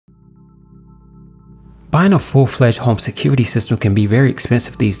Buying a full-fledged home security system can be very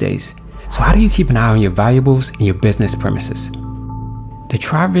expensive these days, so how do you keep an eye on your valuables in your business premises? The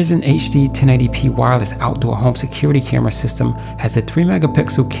Trivision HD 1080p wireless outdoor home security camera system has a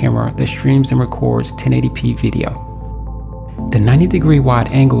 3-megapixel camera that streams and records 1080p video. The 90-degree wide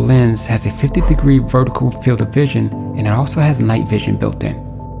angle lens has a 50-degree vertical field of vision, and it also has night vision built in.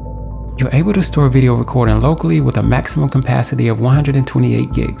 You're able to store video recording locally with a maximum capacity of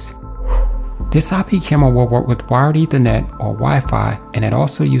 128 gigs. This IP camera will work with wired Ethernet or Wi-Fi, and it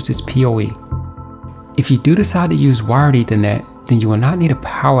also uses PoE. If you do decide to use wired Ethernet, then you will not need a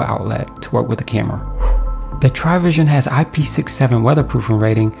power outlet to work with the camera. The Trivision has IP67 weatherproofing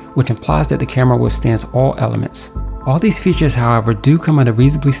rating, which implies that the camera withstands all elements. All these features, however, do come at a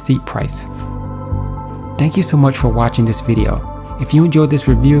reasonably steep price. Thank you so much for watching this video. If you enjoyed this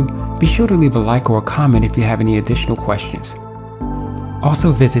review, be sure to leave a like or a comment if you have any additional questions.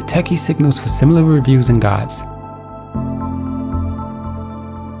 Also visit Techie Signals for similar reviews and guides.